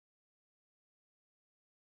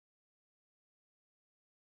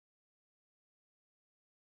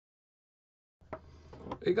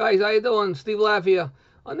Hey guys, how you doing? Steve Laff here.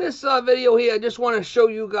 On this video here, I just want to show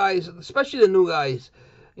you guys, especially the new guys,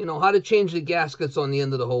 how to change the gaskets on the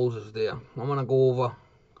end of the hoses there. I'm going to go over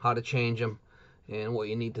how to change them and what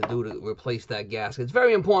you need to do to replace that gasket. It's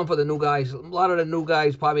very important for the new guys. A lot of the new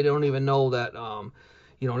guys probably don't even know that,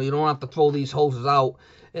 you don't have to throw these hoses out.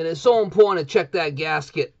 And it's so important to check that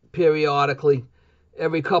gasket periodically,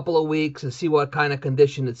 every couple of weeks, and see what kind of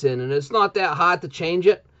condition it's in. And it's not that hard to change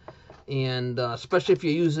it. And especially if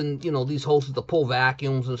you're using, these hoses to pull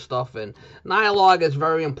vacuums and stuff. And Nyalog is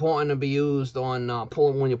very important to be used on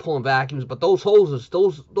when you're pulling vacuums. But those hoses,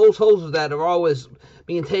 those hoses that are always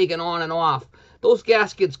being taken on and off, those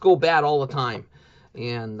gaskets go bad all the time.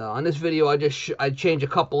 And on this video, I change a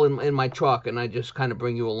couple in my truck, and I just kind of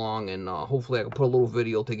bring you along, and hopefully I can put a little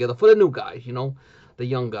video together for the new guys, the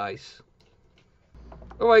young guys.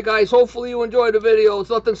 Alright guys, hopefully you enjoyed the video.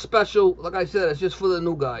 It's nothing special. Like I said, it's just for the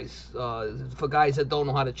new guys. For guys that don't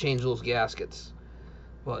know how to change those gaskets.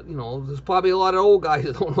 But, there's probably a lot of old guys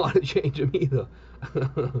that don't know how to change them either.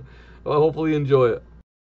 Well, hopefully you enjoy it.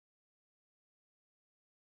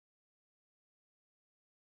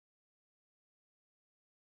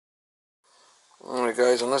 Alright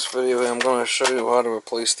guys, in this video I'm going to show you how to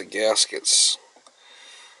replace the gaskets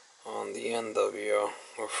on the end of your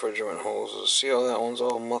refrigerant hoses. See how that one's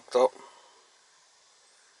all mucked up?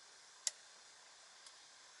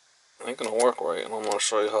 Ain't gonna work right, and I'm gonna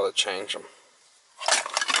show you how to change them.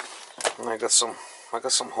 And I got some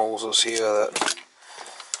hoses here that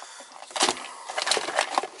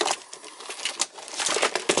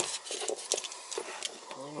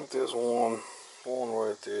I think there's one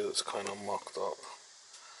right there that's kind of mucked up.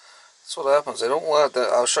 That's what happens. They don't let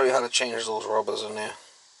that. I'll show you how to change those rubbers in there.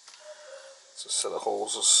 It's a set of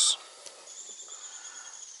hoses.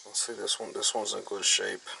 Let's see this one. This one's in good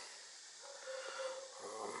shape.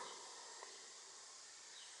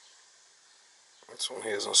 This one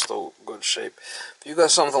here is in still good shape. If you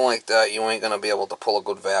got something like that, you ain't gonna be able to pull a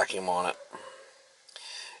good vacuum on it.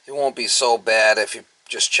 It won't be so bad if you're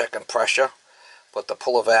just checking pressure, but to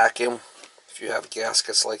pull a vacuum, if you have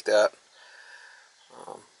gaskets like that,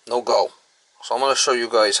 no go. So I'm gonna show you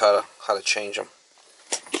guys how to change them.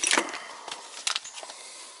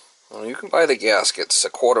 You can buy the gaskets, a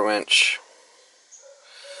 1/4 inch.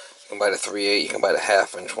 You can buy the 3/8, you can buy the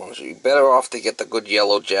 1/2 inch ones. You're better off to get the good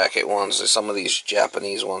yellow jacket ones. There's some of these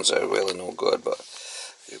Japanese ones that are really no good, but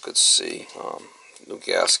you could see new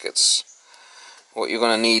gaskets. What you're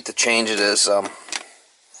going to need to change it is a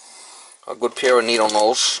good pair of needle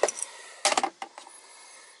nose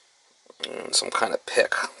and some kind of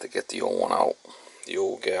pick to get the old one out, the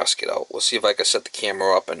old gasket out. Let's see if I can set the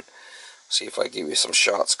camera up and see if I give you some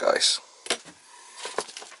shots, guys.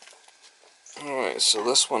 Alright, so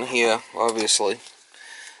this one here, obviously,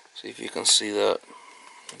 see if you can see that.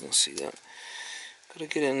 You can see that. Gotta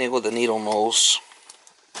get in there with the needle nose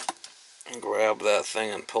and grab that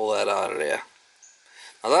thing and pull that out of there.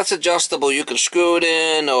 Now that's adjustable. You can screw it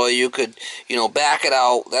in, or you could, back it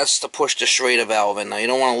out. That's to push the Schrader valve in. Now you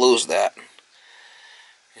don't want to lose that.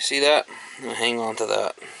 You see that? Now hang on to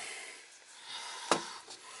that.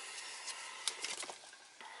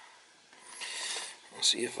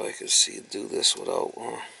 See if I can do this without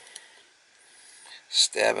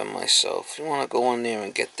stabbing myself. You want to go in there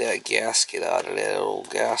and get that gasket out of that old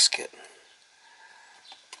gasket.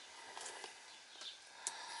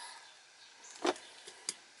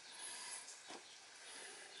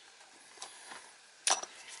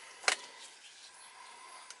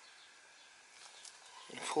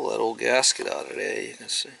 Pull that old gasket out of there, you can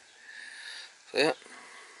see. See it?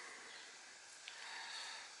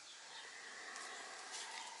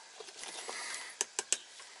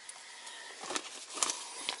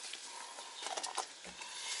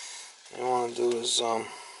 What you want to do is open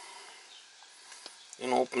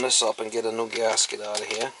this up and get a new gasket out of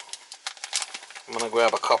here. I'm gonna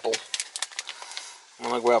grab a couple.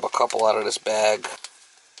 Out of this bag.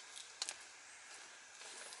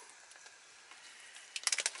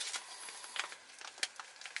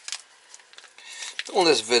 Doing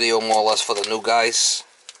this video more or less for the new guys.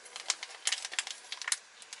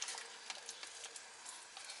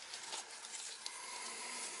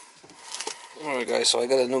 Alright guys, so I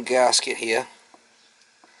got a new gasket here.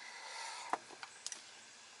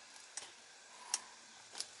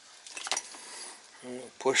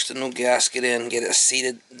 Push the new gasket in, get it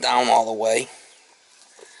seated down all the way.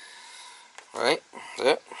 Alright,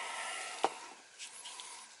 there.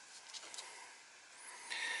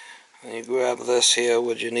 And you grab this here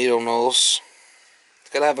with your needle nose.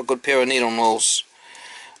 You gotta have a good pair of needle nose.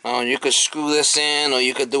 Now you could screw this in, or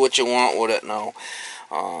you could do what you want with it now.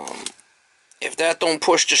 if that don't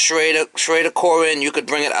push the Schrader core in, you could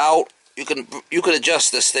bring it out. You could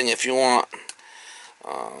adjust this thing if you want.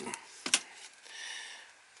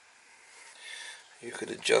 You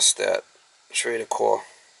could adjust that Schrader core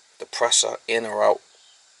depressor in or out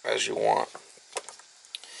as you want.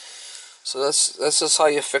 So that's just how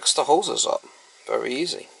you fix the hoses up. Very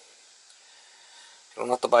easy. You don't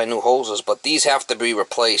have to buy new hoses, but these have to be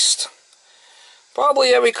replaced. Probably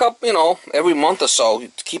every every month or so.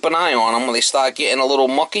 Keep an eye on them. When they start getting a little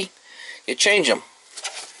mucky, you change them.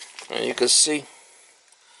 And you can see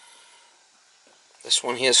this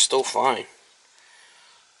one here is still fine.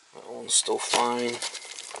 That one's still fine.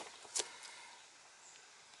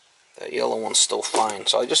 That yellow one's still fine.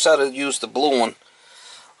 So I just had to use the blue one.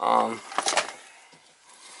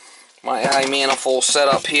 My eye manifold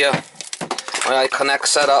setup here. My eye connect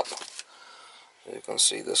setup. You can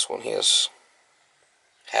see this one here's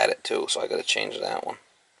had it too, so I got to change that one.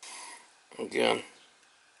 Again.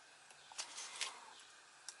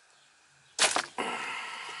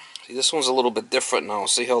 See, this one's a little bit different now.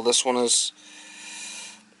 See how this one is?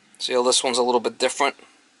 See how this one's a little bit different?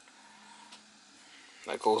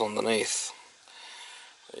 That goes underneath.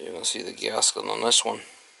 You can see the gasket on this one.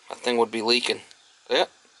 That thing would be leaking. Yeah.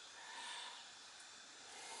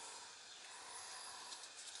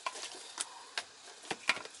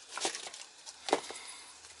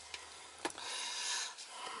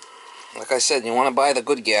 Like I said, you want to buy the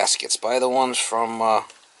good gaskets. Buy the ones from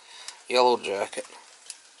Yellow Jacket.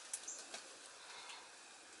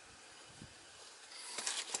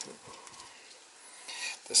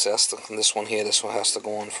 This one has to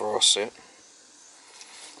go on first. See?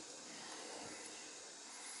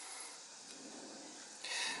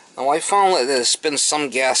 Now I found that there's been some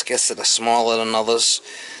gaskets that are smaller than others.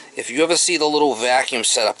 If you ever see the little vacuum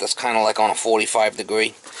setup that's kind of like on a 45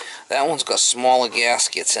 degree, that one's got smaller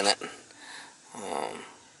gaskets in it.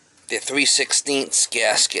 They're 3/16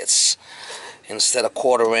 gaskets instead of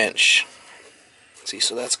 1/4 inch. See,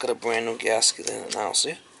 so that's got a brand new gasket in it now.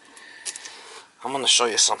 See? I'm going to show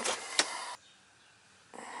you something.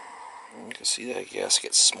 You can see that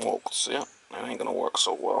gasket smoked. See? That ain't going to work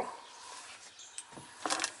so well.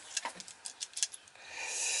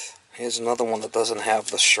 Here's another one that doesn't have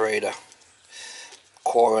the Schrader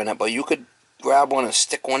core in it, but you could grab one and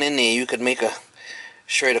stick one in there. You could make a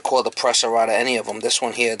Schrader core depressor out of any of them. This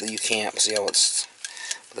one here, you can't. See how it's...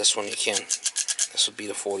 But this one you can. This would be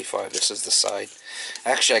the 45. This is the side.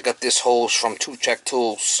 Actually, I got this hose from Two Check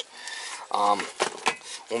Tools.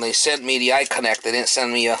 When they sent me the iConnect, they didn't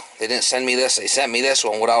send me this. They sent me this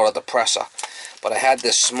one without a depressor. But I had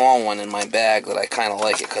this small one in my bag that I kind of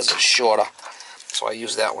like it because it's shorter. So I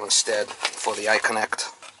used that one instead for the iConnect.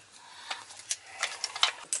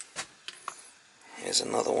 Here's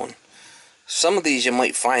another one. Some of these you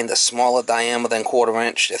might find a smaller diameter than 1/4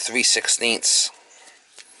 inch. They're 3/16.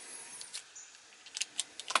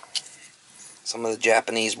 Some of the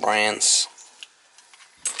Japanese brands.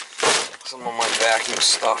 Some of my vacuum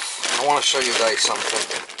stuff. I want to show you guys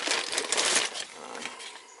something.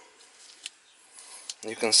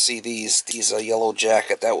 You can see these are Yellow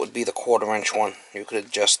Jacket. That would be the 1/4 inch one. You could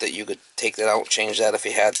adjust it. You could take that out, change that if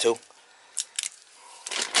you had to.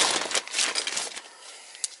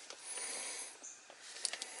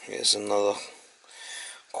 Here's another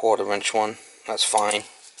 1/4 inch one. That's fine.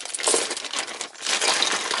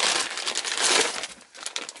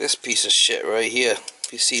 This piece of shit right here.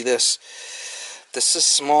 If you see this, this is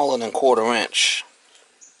smaller than 1/4 inch.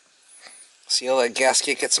 See how that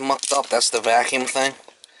gasket gets mucked up? That's the vacuum thing.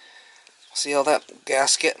 See how that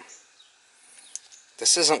gasket?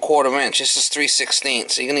 This isn't 1/4 inch. This is 3/16.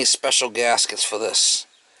 So you're gonna need special gaskets for this.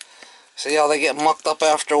 See how they get mucked up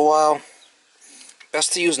after a while?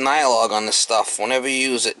 Best to use Nylog on this stuff. Whenever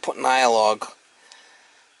you use it, put Nylog.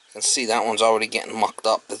 You can see that one's already getting mucked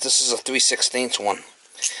up. But this is a 3/16 one.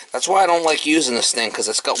 That's why I don't like using this thing, because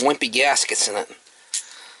it's got wimpy gaskets in it.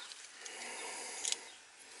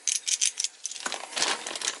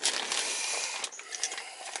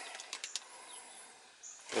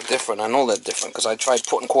 They're different. I know they're different, because I tried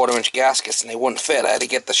putting 1/4 inch gaskets and they wouldn't fit. I had to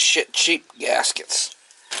get the shit cheap gaskets.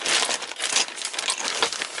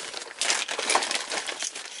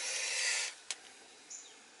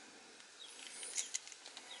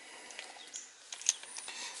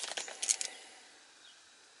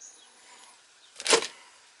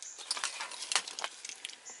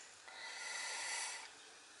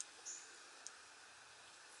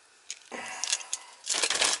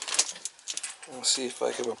 Let's see if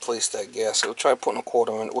I can replace that gasket. We'll try putting a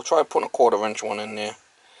 1/4 inch. We'll try putting a 1/4 inch one in there.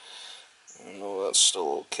 I know that's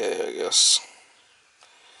still okay, I guess.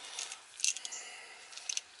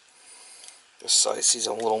 This side seems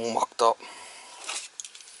a little mucked up.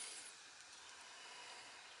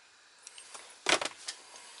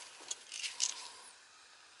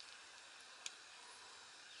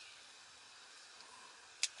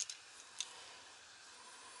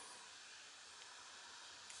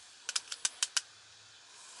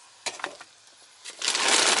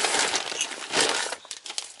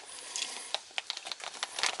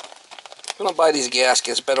 If you're gonna buy these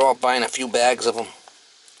gaskets, better off buying a few bags of them.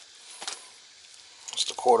 Just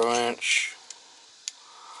a 1/4 inch.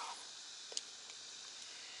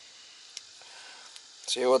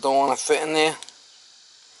 See what don't want to fit in there?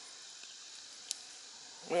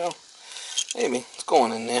 Well, maybe it's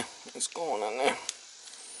going in there. It's going in there.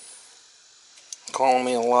 Calling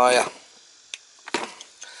me a liar.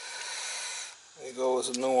 There you go.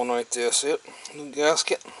 There's a new one right there. See it? New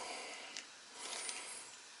gasket.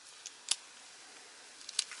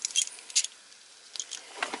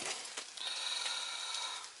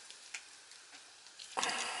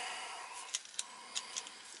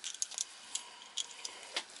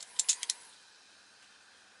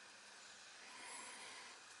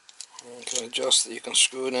 You can adjust it, you can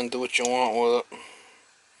screw it in, do what you want with it.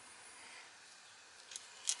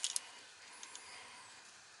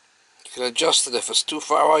 You can adjust it if it's too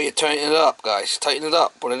far out, you tighten it up, guys. Tighten it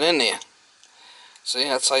up, put it in there. See,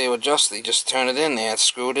 that's how you adjust it. You just turn it in there and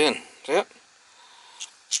screw it in. See it?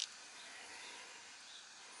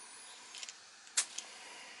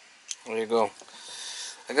 There you go.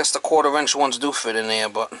 I guess the 1/4 inch ones do fit in there,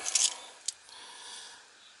 but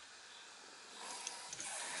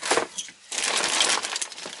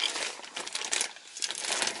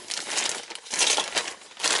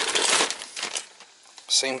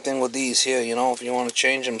same thing with these here, you know, if you want to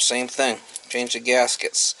change them, same thing. Change the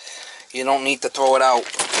gaskets. You don't need to throw it out.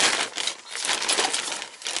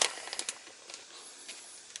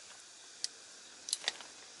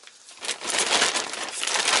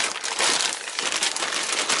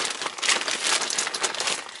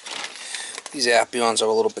 These Appions are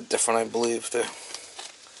a little bit different, I believe, too.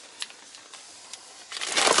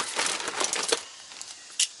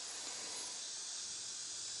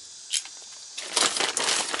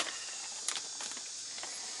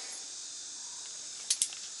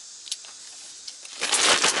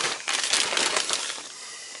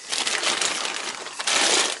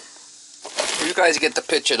 You guys get the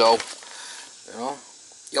picture, though. You know,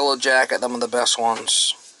 Yellow Jacket, them are the best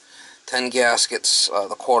ones. 10 gaskets,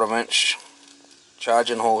 the 1/4 inch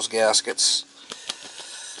charging hose gaskets.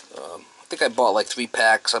 I think I bought like 3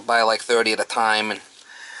 packs. I buy like 30 at a time, and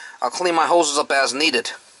I'll clean my hoses up as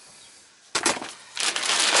needed.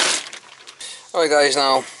 Alright guys,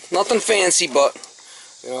 now nothing fancy, but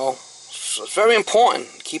you know, it's very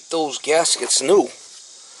important. Keep those gaskets new.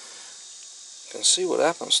 You can see what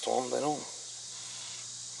happens to them.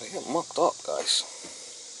 They get mucked up, guys.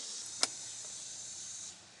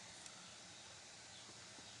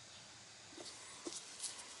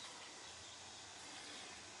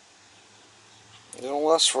 They don't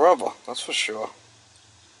last forever, that's for sure.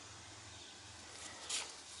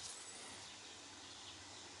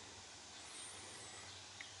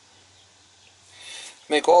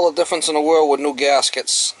 Make all the difference in the world with new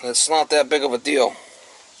gaskets. It's not that big of a deal.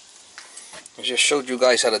 I just showed you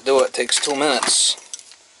guys how to do it. It takes 2 minutes.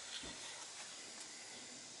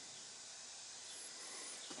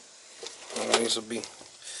 And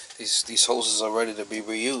these hoses are ready to be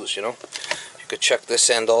reused, you know. You could check this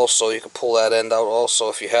end also. You could pull that end out also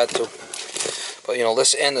if you had to. But you know,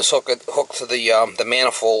 this end is hooked to the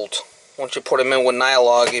manifold. Once you put them in with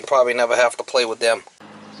Nylog, you probably never have to play with them.